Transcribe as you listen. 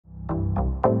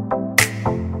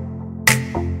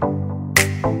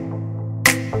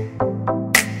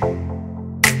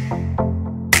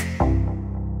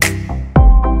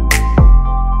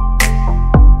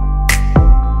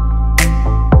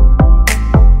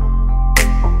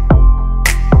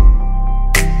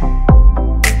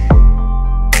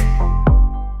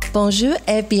Bonjour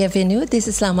et bienvenue, this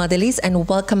is La Modéliste and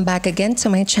welcome back again to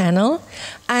my channel.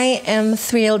 I am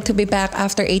thrilled to be back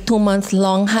after a 2-month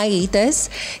long hiatus.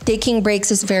 Taking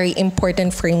breaks is very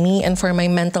important for me and for my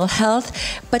mental health,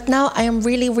 but now I am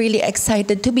really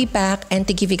excited to be back and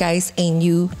to give you guys a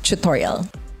new tutorial.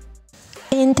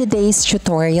 In today's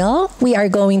tutorial, we are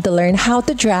going to learn how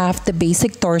to draft the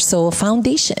basic torso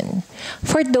foundation.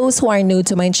 For those who are new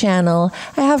to my channel,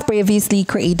 I have previously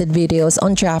created videos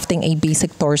on drafting a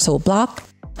basic torso block.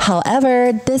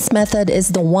 However, this method is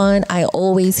the one I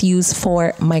always use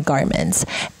for my garments,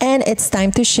 and it's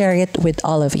time to share it with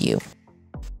all of you.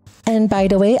 And by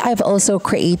the way, I've also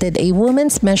created a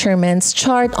woman's measurements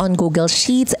chart on Google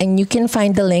Sheets, and you can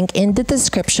find the link in the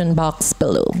description box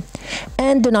below.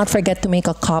 And do not forget to make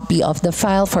a copy of the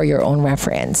file for your own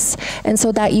reference, and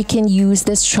so that you can use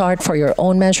this chart for your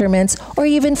own measurements or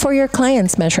even for your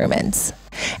client's measurements.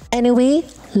 Anyway,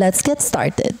 let's get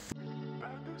started.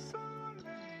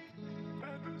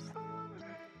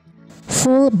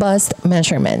 Full bust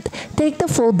measurement. Take the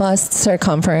full bust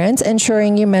circumference,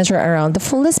 ensuring you measure around the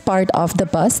fullest part of the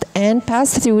bust and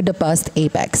pass through the bust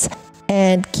apex.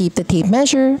 And keep the tape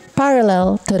measure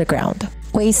parallel to the ground.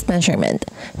 Waist measurement.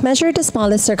 Measure the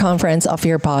smallest circumference of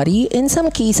your body. In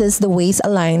some cases, the waist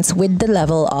aligns with the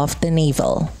level of the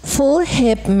navel. Full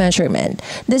hip measurement.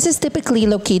 This is typically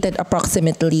located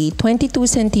approximately 22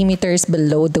 centimeters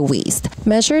below the waist.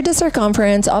 Measure the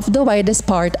circumference of the widest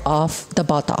part of the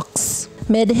buttocks.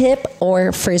 Mid-hip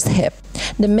or first hip.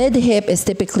 The mid-hip is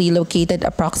typically located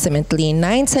approximately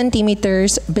 9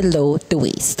 centimeters below the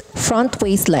waist. Front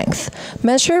waist length.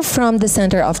 Measure from the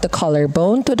center of the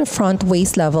collarbone to the front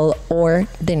waist level or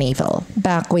the navel.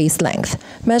 Back waist length.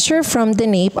 Measure from the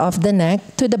nape of the neck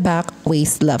to the back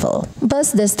waist level.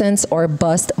 Bust distance or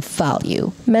bust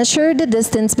value. Measure the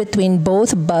distance between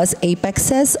both bust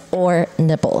apexes or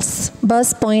nipples.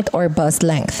 Bust point or bust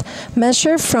length.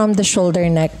 Measure from the shoulder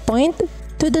neck point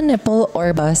to the nipple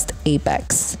or bust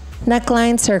apex.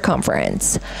 Neckline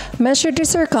circumference. Measure the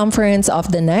circumference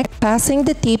of the neck, passing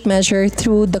the tape measure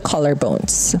through the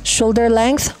collarbones. Shoulder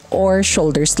length or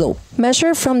shoulder slope.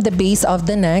 Measure from the base of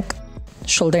the neck,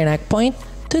 shoulder neck point,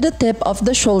 to the tip of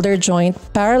the shoulder joint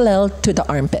parallel to the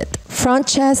armpit. Front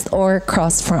chest or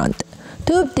cross front.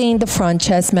 To obtain the front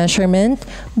chest measurement,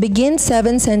 begin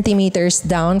 7 centimeters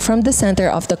down from the center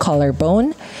of the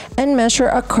collarbone and measure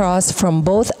across from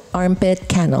both armpit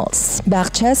canals.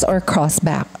 Back chest or cross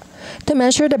back. To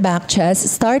measure the back chest,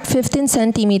 start 15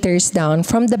 centimeters down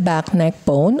from the back neck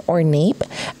bone or nape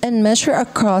and measure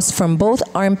across from both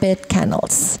armpit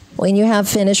canals. When you have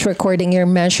finished recording your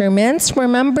measurements,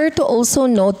 remember to also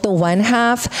note the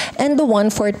 1/2 and the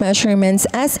 1/4 measurements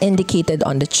as indicated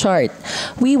on the chart.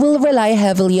 We will rely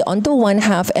heavily on the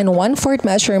 1/2 and 1/4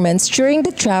 measurements during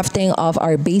the drafting of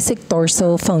our basic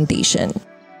torso foundation.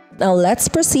 Now let's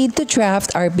proceed to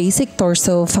draft our basic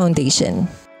torso foundation.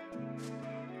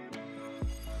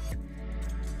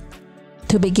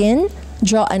 To begin,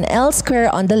 draw an L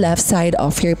square on the left side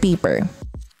of your paper.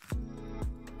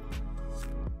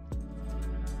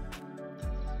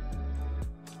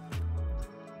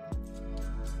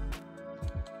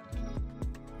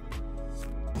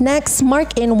 Next,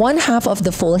 mark in 1/2 of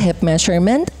the full hip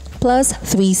measurement plus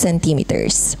 3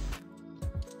 centimeters.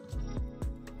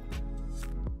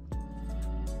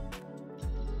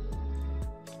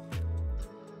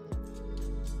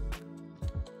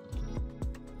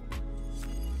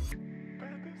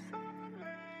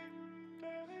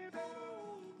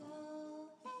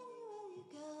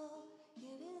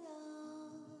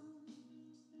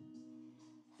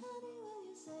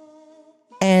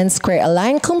 And square a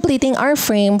line, completing our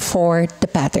frame for the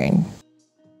pattern.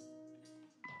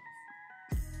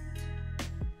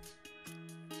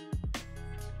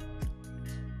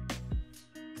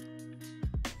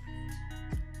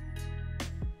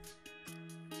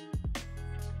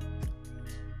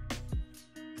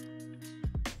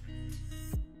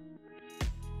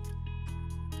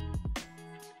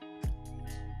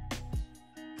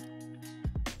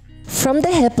 From the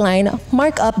hip line,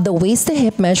 mark up the waist to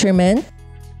hip measurement.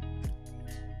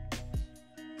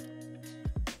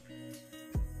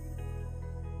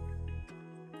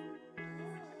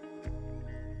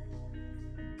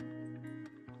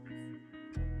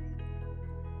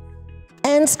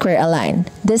 And square a line.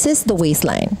 This is the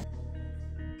waistline.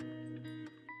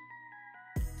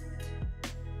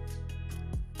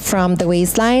 From the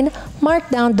waistline, mark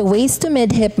down the waist to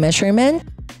mid-hip measurement.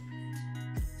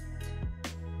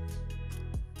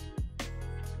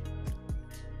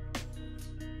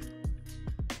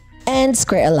 And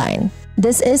square a line.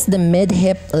 This is the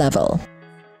mid-hip level.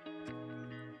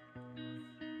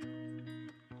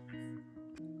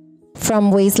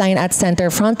 From waistline at center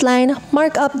front line,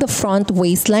 mark up the front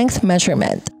waist length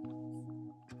measurement.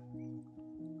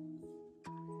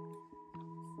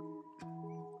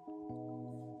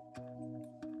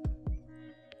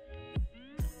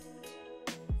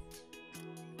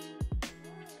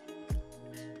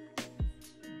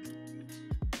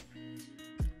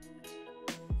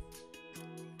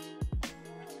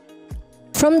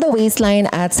 From the waistline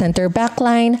at center back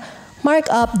line, mark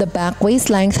up the back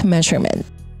waist length measurement.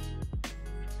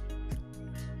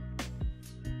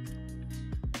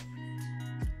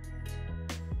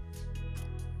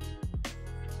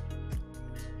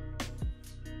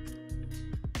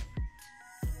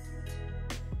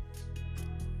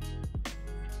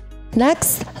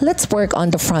 Next, let's work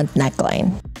on the front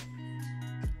neckline.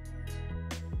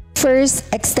 First,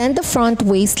 extend the front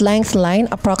waist length line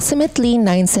approximately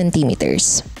 9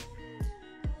 centimeters.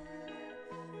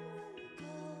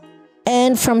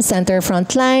 And from center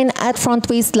front line at front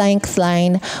waist length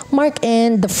line, mark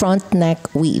in the front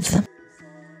neck width.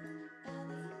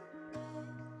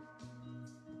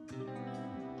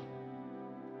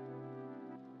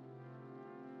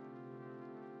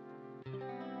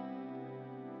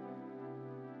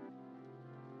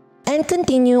 And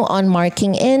continue on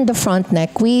marking in the front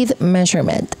neck width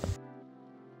measurement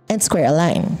and square a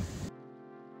line.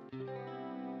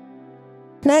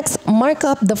 Next, mark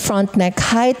up the front neck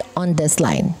height on this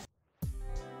line.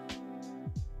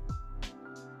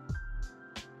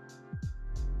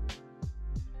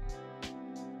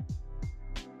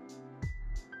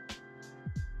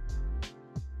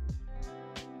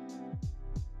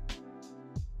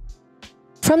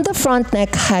 From the front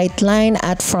neck height line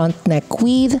at front neck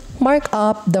width, mark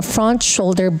up the front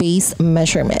shoulder base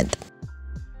measurement.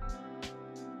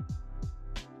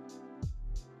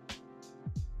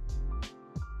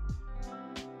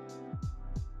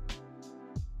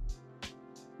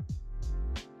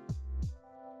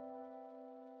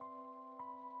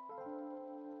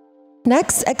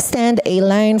 Next, extend a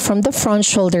line from the front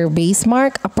shoulder base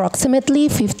mark approximately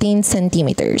 15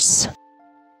 centimeters.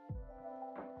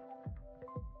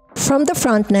 From the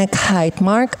front neck height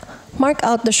mark, mark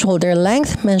out the shoulder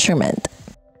length measurement.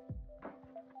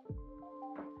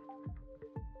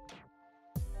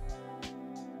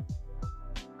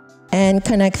 And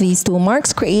connect these two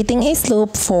marks, creating a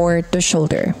slope for the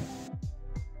shoulder.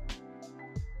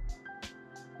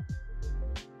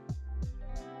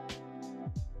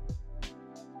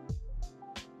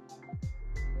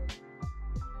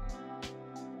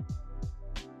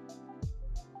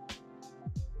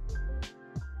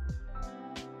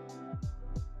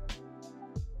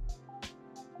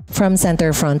 From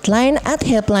center front line at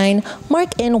hip line,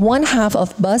 mark in 1/2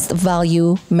 of bust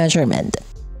value measurement.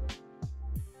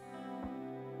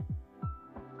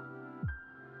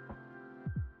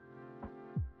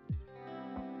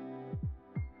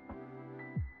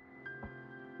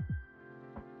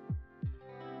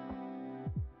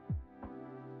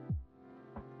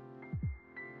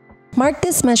 Mark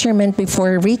this measurement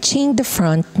before reaching the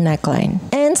front neckline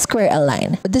and square a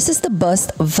line. This is the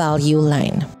bust value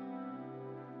line.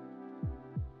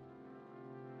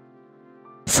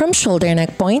 From shoulder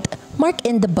neck point, mark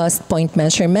in the bust point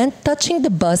measurement touching the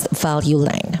bust value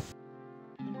line.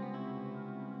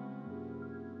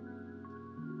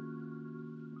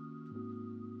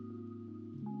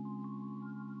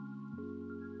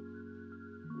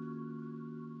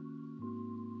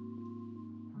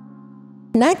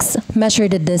 Next, measure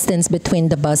the distance between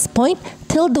the bust point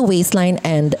till the waistline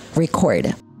and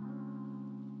record.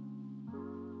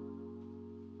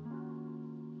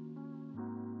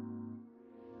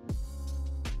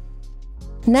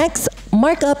 Next,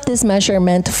 mark up this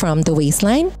measurement from the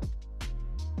waistline.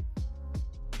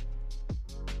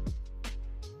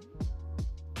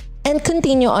 And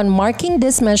continue on marking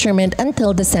this measurement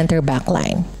until the center back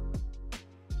line.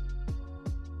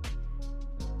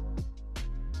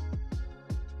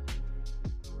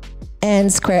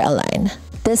 And square a line.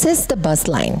 This is the bust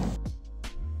line.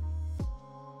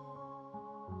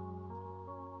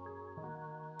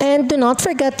 And do not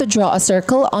forget to draw a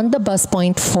circle on the bust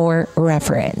point for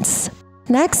reference.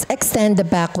 Next, extend the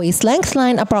back waist length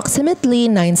line approximately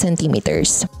 9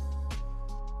 centimeters.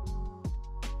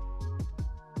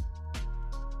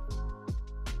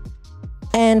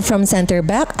 And from center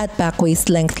back at back waist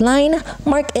length line,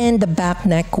 mark in the back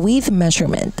neck width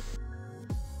measurement.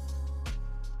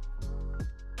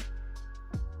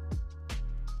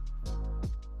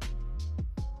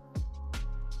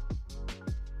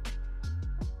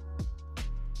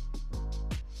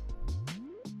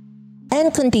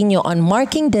 and continue on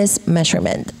marking this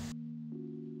measurement.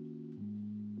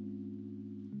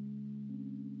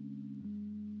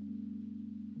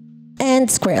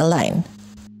 And square a line.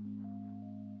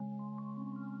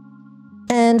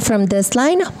 And from this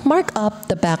line, mark up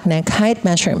the back neck height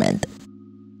measurement.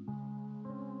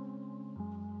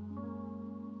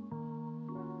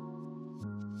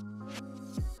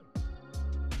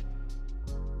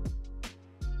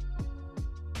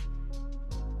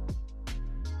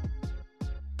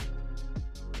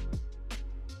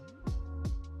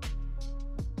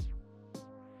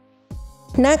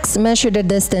 Next, measure the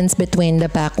distance between the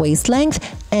back waist length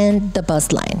and the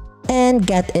bust line, and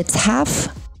get its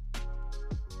half,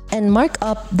 and mark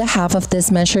up the half of this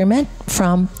measurement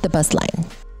from the bust line.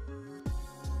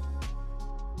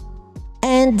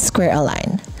 And square a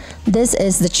line. This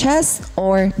is the chest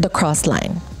or the cross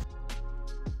line.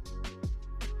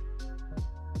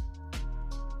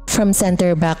 From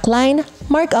center back line,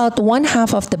 mark out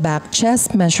 1/2 of the back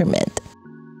chest measurement.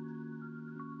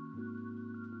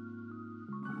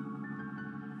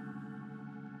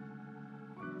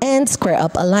 And square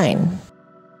up a line.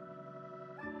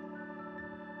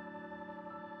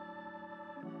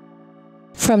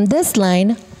 From this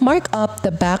line, mark up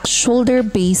the back shoulder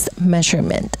base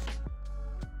measurement.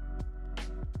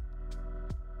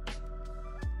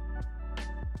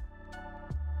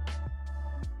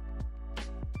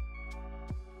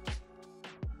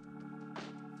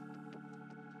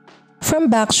 From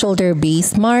back shoulder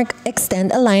base mark,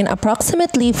 extend a line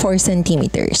approximately 4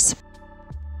 centimeters.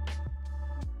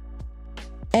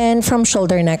 And from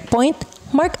shoulder neck point,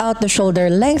 mark out the shoulder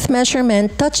length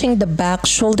measurement touching the back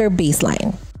shoulder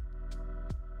baseline.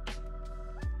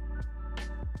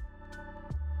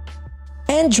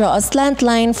 And draw a slant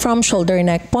line from shoulder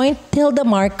neck point till the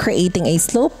mark, creating a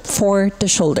slope for the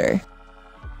shoulder.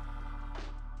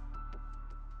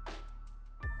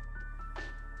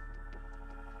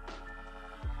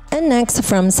 And next,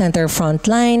 from center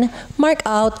front line, mark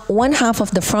out 1/2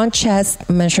 of the front chest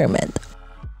measurement.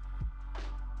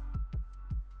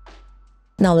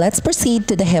 Now let's proceed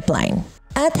to the hip line.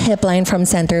 At hip line from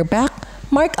center back,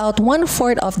 mark out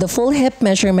 1/4 of the full hip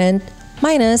measurement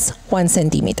minus 1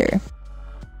 centimeter.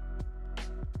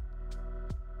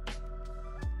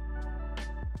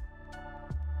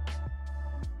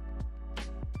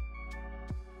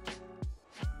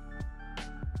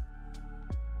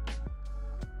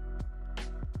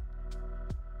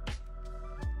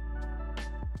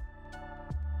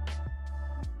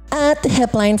 At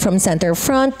hip line from center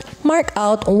front, mark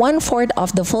out 1/4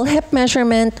 of the full hip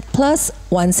measurement plus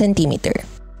 1 centimeter.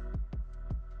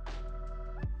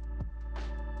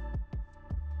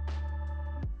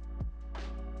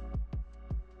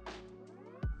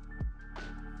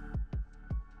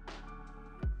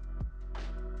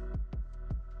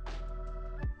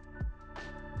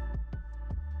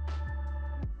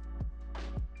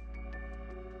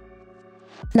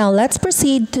 Now let's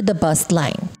proceed to the bust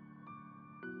line.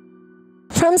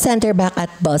 From center back at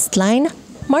bust line,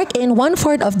 mark in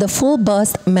 1/4 of the full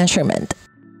bust measurement.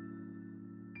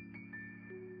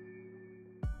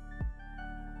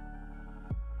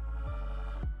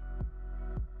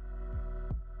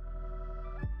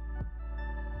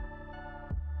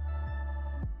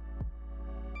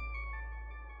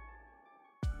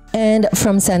 And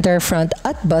from center front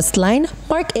at bust line,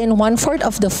 mark in 1/4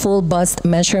 of the full bust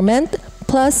measurement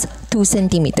plus 2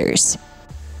 centimeters.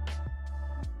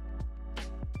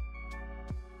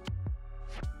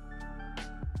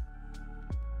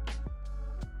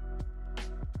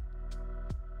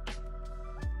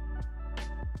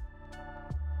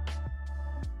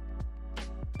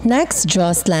 Next,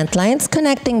 draw slant lines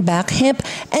connecting back hip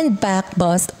and back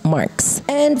bust marks,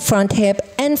 and front hip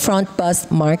and front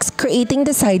bust marks, creating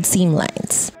the side seam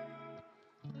lines.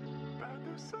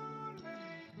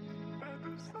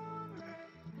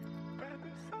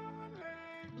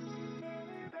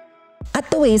 At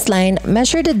the waistline,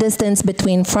 measure the distance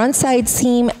between front side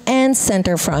seam and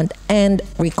center front and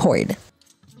record.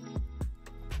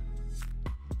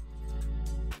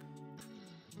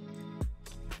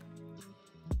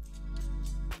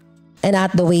 And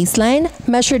at the waistline,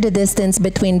 measure the distance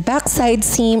between backside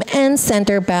seam and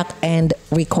center back and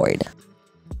record.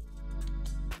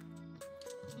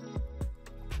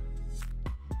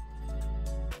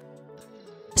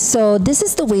 So this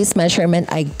is the waist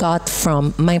measurement I got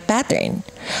from my pattern.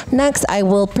 Next, I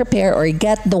will prepare or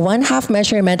get the 1/2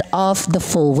 measurement of the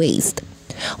full waist.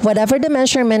 Whatever the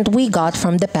measurement we got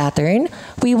from the pattern,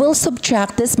 we will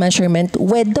subtract this measurement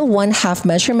with the 1/2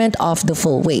 measurement of the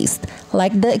full waist,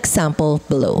 like the example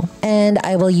below. And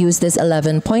I will use this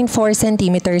 11.4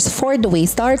 centimeters for the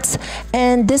waist darts,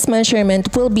 and this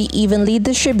measurement will be evenly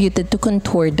distributed to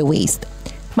contour the waist.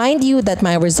 Mind you that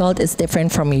my result is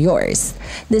different from yours.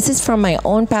 This is from my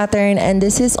own pattern, and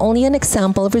this is only an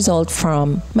example result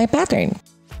from my pattern.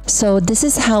 So this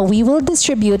is how we will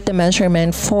distribute the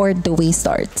measurement for the waist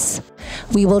darts.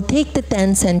 We will take the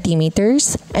 10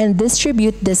 centimeters and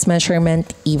distribute this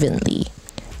measurement evenly.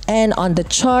 And on the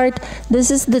chart, this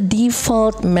is the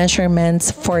default measurements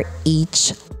for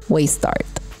each waist dart.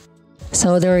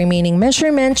 So the remaining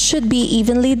measurement should be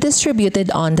evenly distributed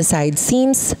on the side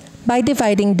seams by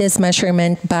dividing this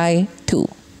measurement by 2.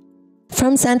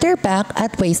 From center back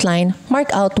at waistline,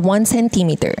 mark out 1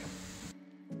 centimeter.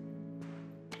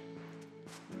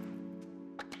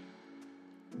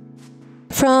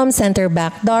 From center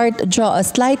back dart, draw a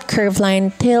slight curve line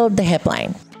till the hip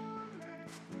line.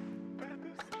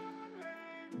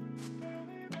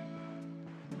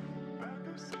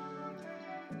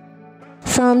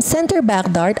 From center back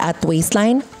dart at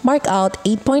waistline, mark out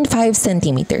 8.5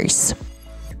 centimeters.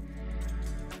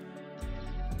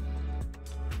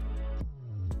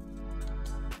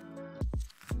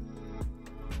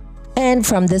 And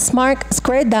from this mark,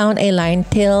 square down a line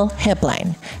till hip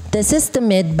line. This is the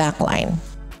mid-back line.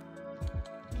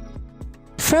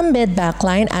 From mid-back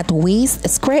line at waist,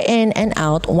 square in and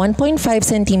out 1.5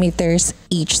 centimeters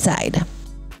each side.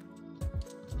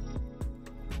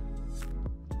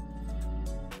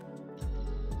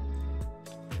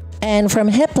 And from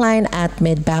hip line at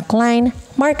mid-back line,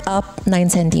 mark up 9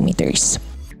 centimeters.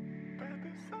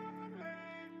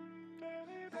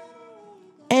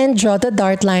 And draw the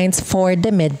dart lines for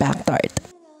the mid-back dart.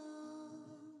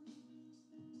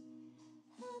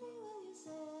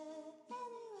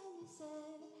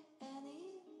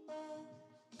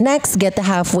 Next, get the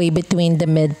halfway between the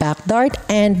mid-back dart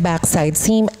and backside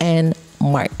seam and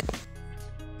mark.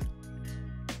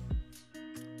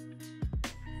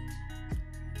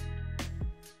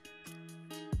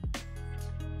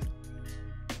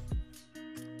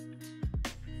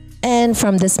 And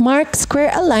from this mark, square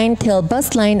a line till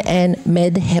bust line and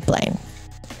mid-hip line.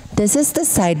 This is the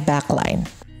side back line.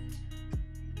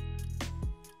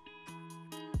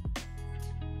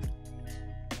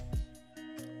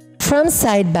 From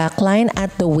side back line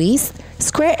at the waist,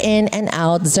 square in and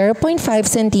out 0.5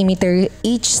 centimeter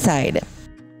each side.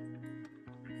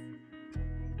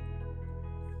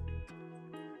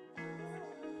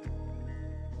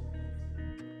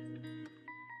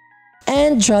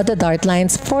 And draw the dart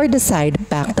lines for the side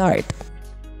back dart.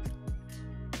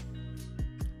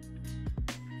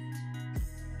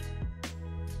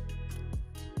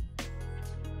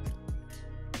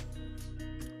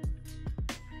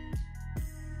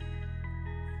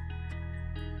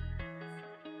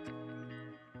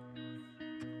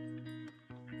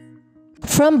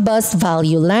 From bust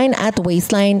value line at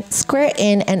waistline, square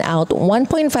in and out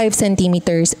 1.5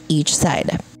 centimeters each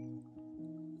side.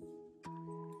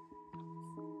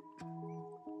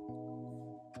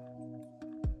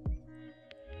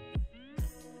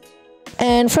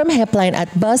 And from hip line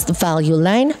at bust value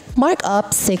line, mark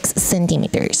up 6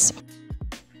 centimeters.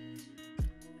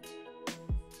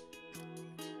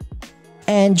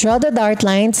 And draw the dart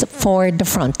lines for the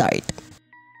front dart.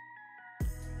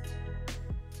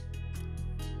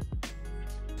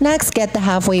 Next, get the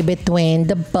halfway between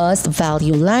the bust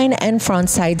value line and front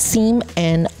side seam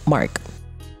and mark.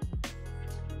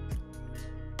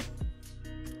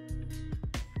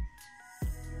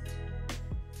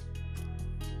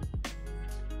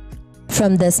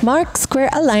 From this mark, square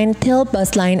a line till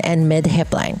bust line and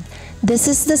mid-hip line. This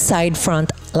is the side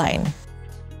front line.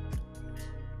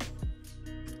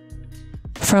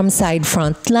 From side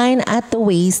front line at the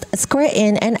waist, square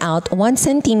in and out 1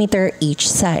 centimeter each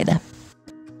side.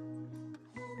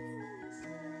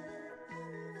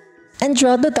 And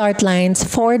draw the dart lines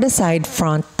for the side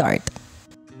front dart.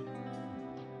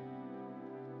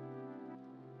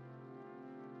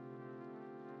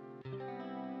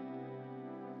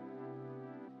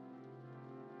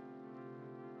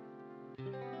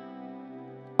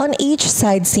 On each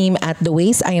side seam at the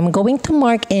waist, I am going to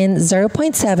mark in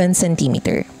 0.7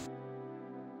 centimeter.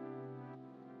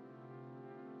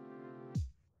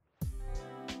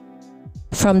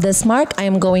 From this mark, I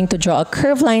am going to draw a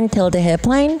curved line till the hip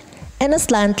line and a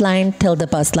slant line till the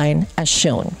bust line as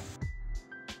shown.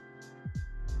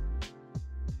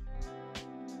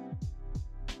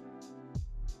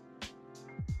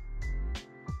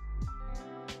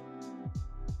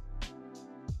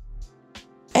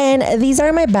 And these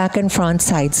are my back and front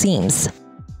side seams.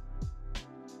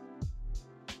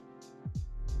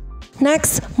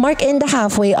 Next, mark in the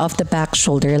halfway of the back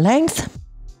shoulder length.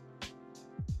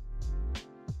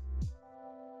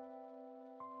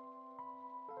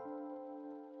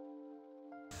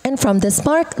 And from this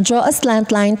mark, draw a slant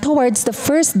line towards the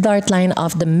first dart line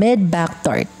of the mid-back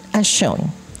dart, as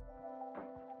shown.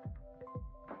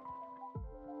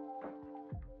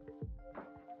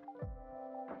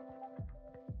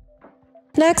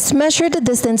 Next, measure the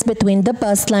distance between the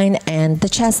bust line and the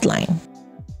chest line.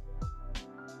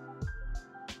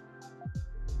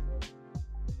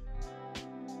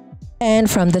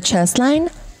 And from the chest line,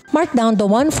 mark down the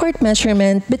 1/4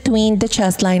 measurement between the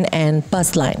chest line and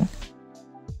bust line.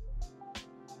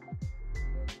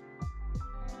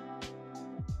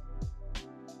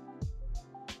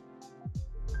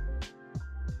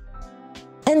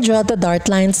 And draw the dart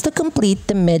lines to complete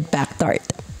the mid-back dart.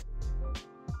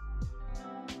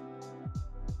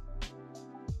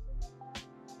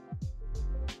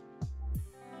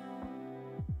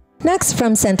 Next,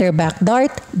 from center back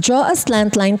dart, draw a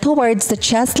slant line towards the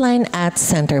chest line at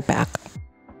center back.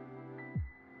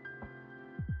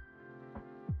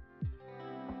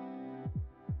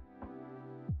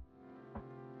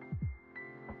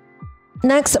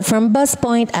 Next, from bust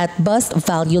point at bust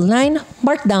value line,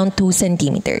 mark down 2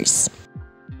 centimeters.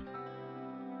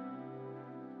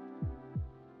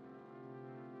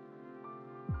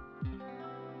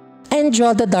 And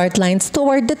draw the dart lines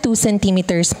toward the 2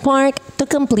 centimeters mark to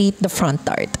complete the front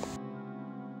dart.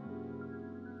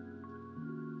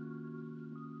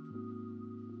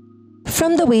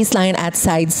 From the waistline at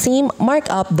side seam, mark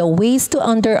up the waist to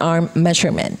underarm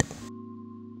measurement.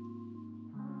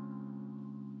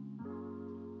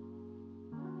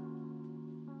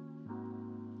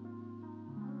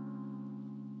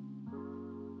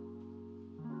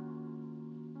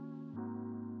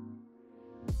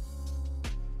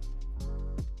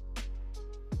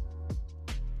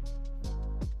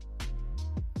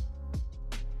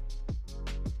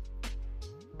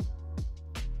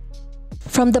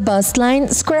 From the bust line,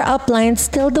 square up lines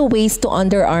till the waist to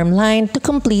underarm line to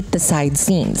complete the side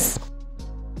seams.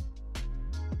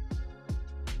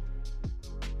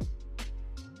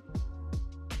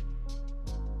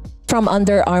 From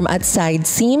underarm at side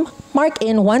seam, mark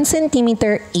in 1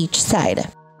 centimeter each side.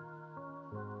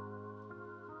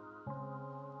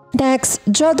 Next,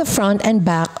 draw the front and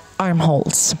back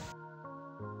armholes.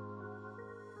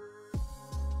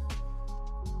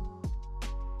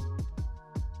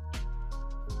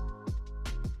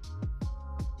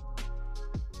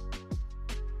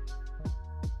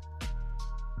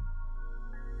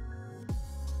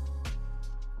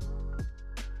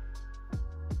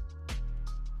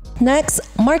 Next,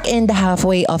 mark in the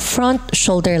halfway of front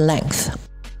shoulder length.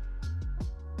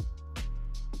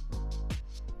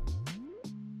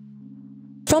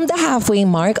 From the halfway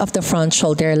mark of the front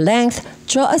shoulder length,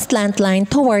 draw a slant line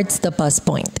towards the bust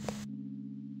point.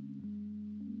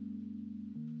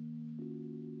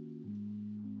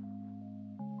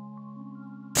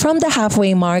 From the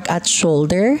halfway mark at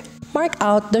shoulder, mark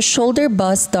out the shoulder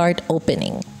bust dart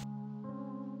opening.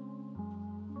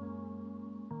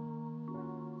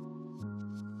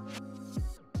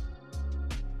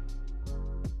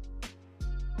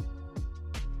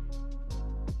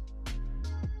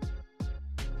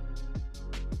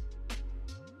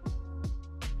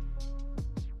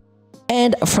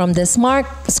 And from this mark,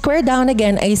 square down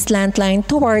again a slant line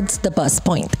towards the bust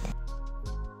point.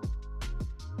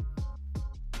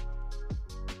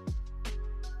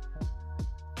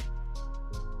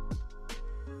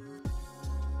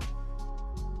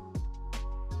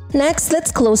 Next,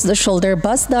 let's close the shoulder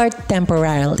bust dart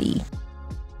temporarily.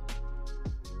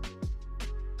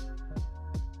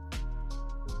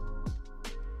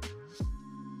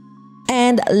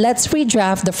 And let's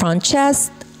redraft the front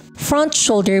chest, front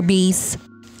shoulder base,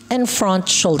 and front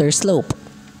shoulder slope.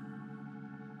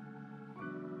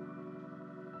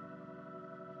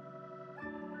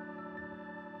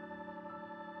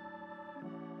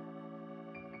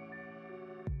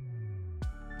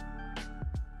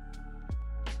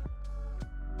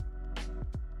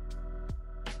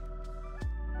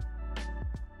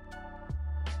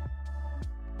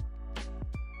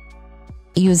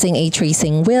 Using a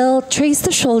tracing wheel, trace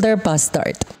the shoulder bust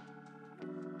dart.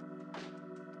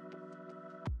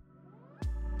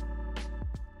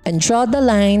 And draw the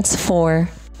lines for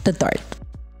the dart.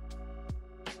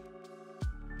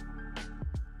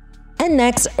 And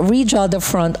next, redraw the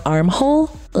front armhole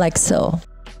like so.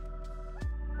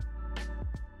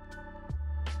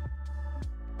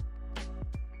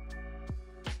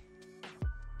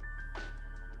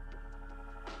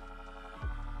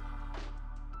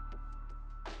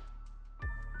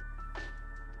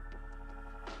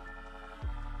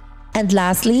 And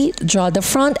lastly, draw the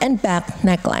front and back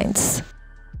necklines.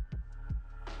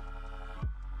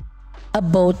 A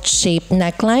boat-shaped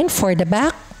neckline for the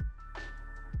back,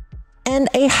 and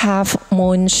a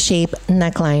half-moon-shaped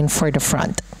neckline for the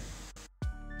front.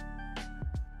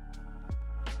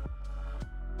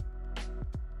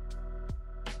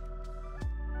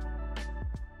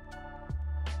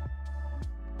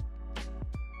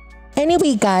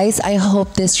 Anyway guys, I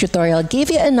hope this tutorial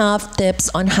gave you enough tips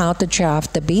on how to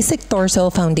draft the basic torso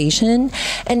foundation.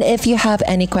 And if you have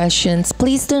any questions,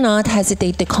 please do not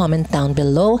hesitate to comment down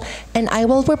below and I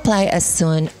will reply as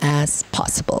soon as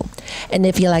possible. And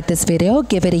if you like this video,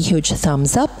 give it a huge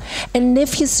thumbs up. And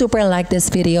if you super like this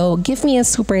video, give me a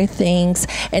super thanks.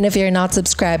 And if you're not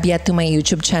subscribed yet to my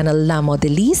YouTube channel, La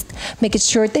Modéliste, make it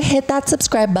sure to hit that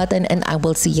subscribe button and I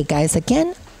will see you guys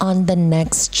again on the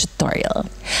next tutorial.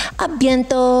 A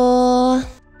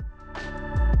bientôt!